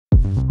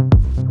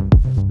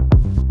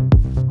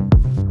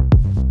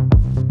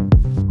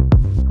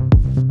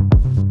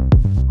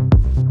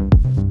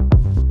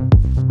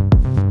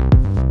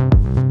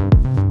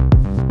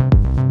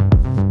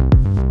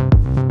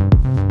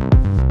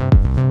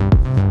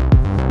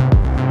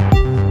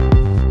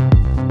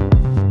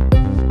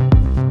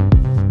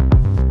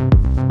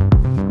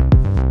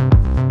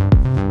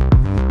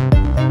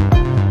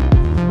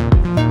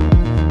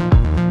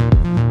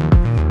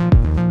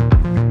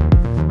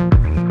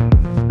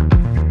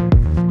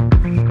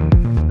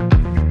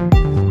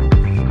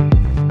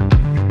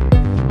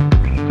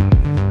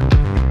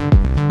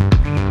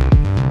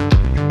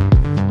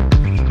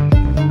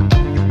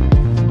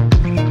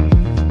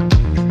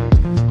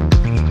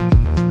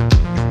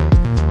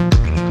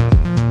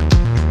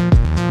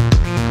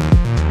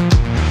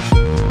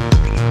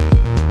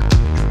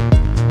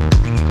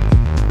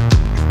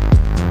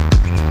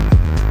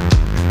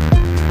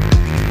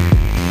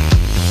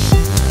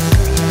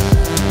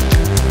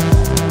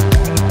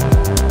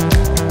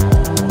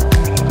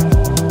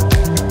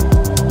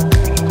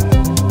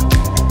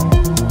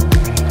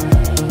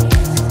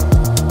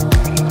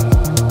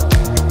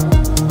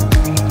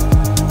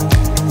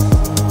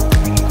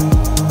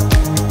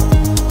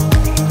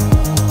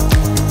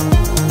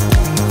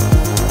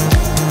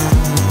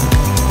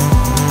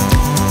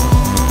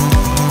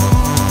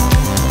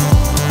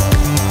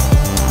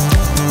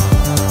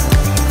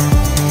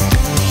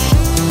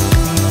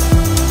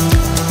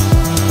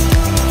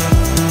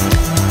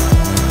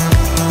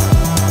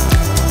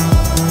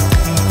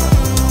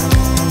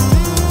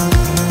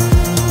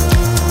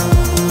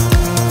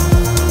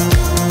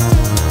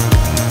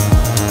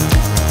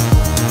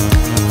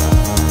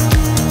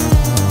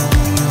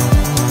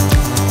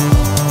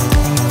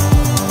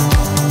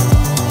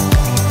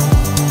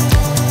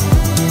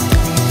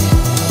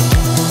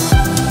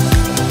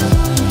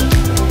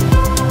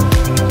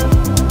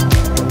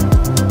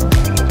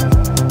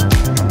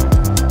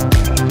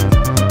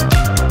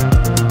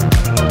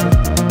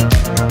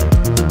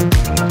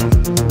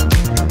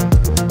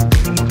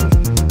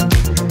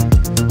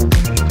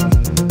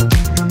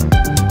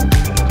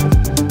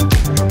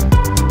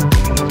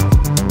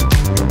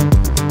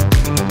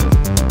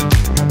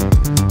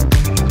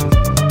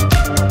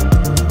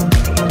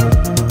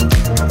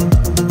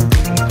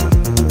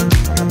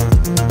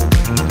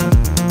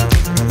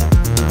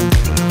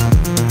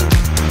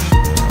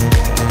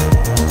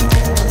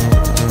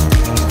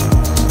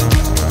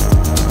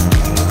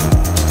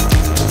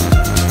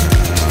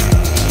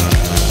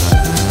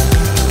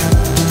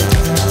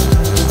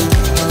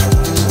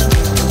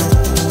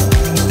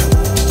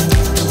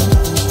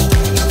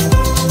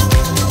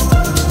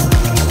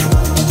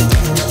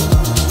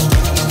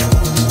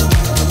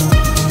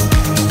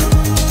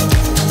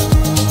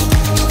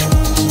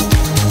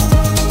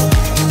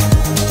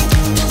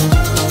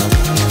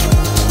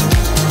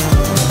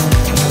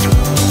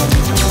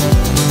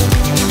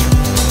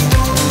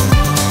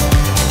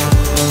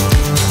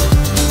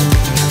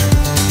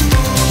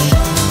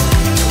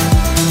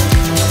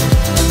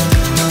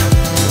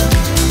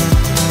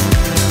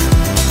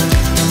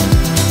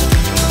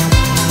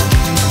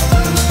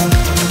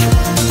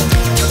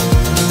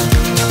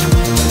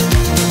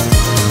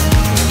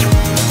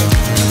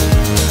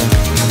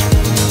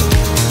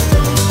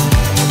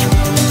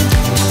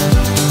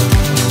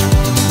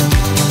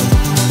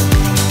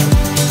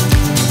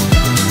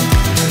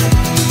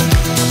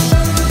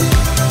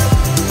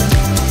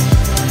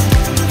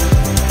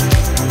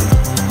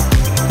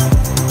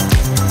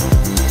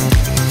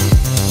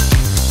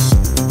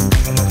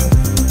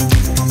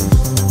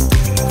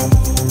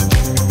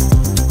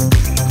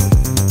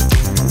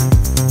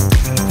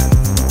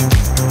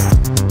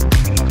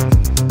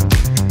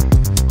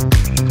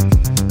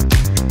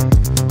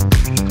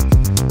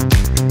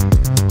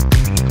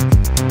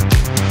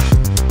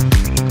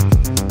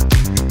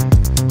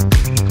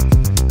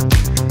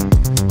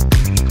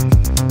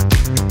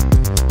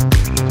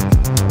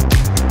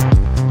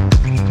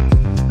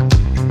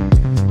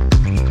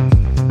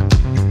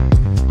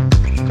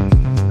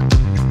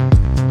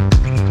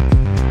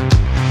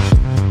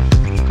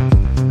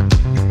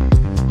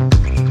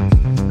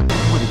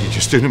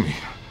do to me?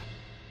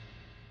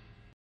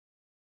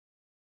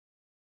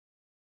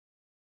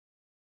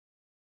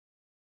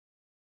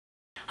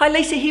 Hi,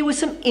 Lisa here with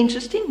some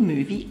interesting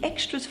movie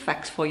extras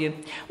facts for you.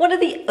 One of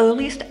the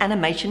earliest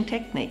animation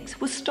techniques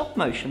was stop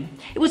motion.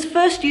 It was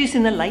first used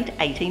in the late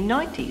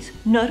 1890s.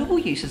 Notable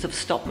uses of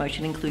stop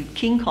motion include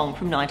King Kong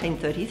from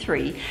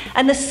 1933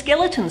 and the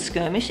Skeleton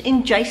Skirmish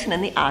in Jason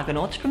and the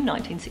Argonauts from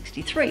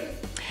 1963.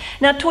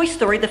 Now, Toy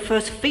Story, the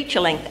first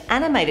feature-length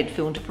animated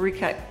film to be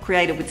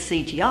created with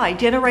CGI,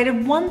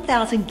 generated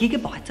 1,000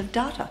 gigabytes of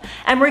data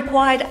and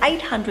required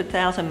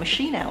 800,000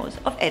 machine hours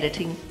of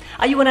editing.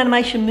 Are you an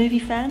animation movie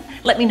fan?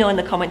 Let me know in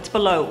the comments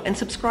below and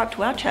subscribe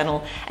to our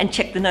channel and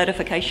check the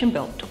notification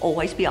bell to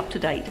always be up to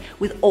date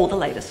with all the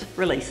latest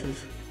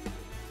releases.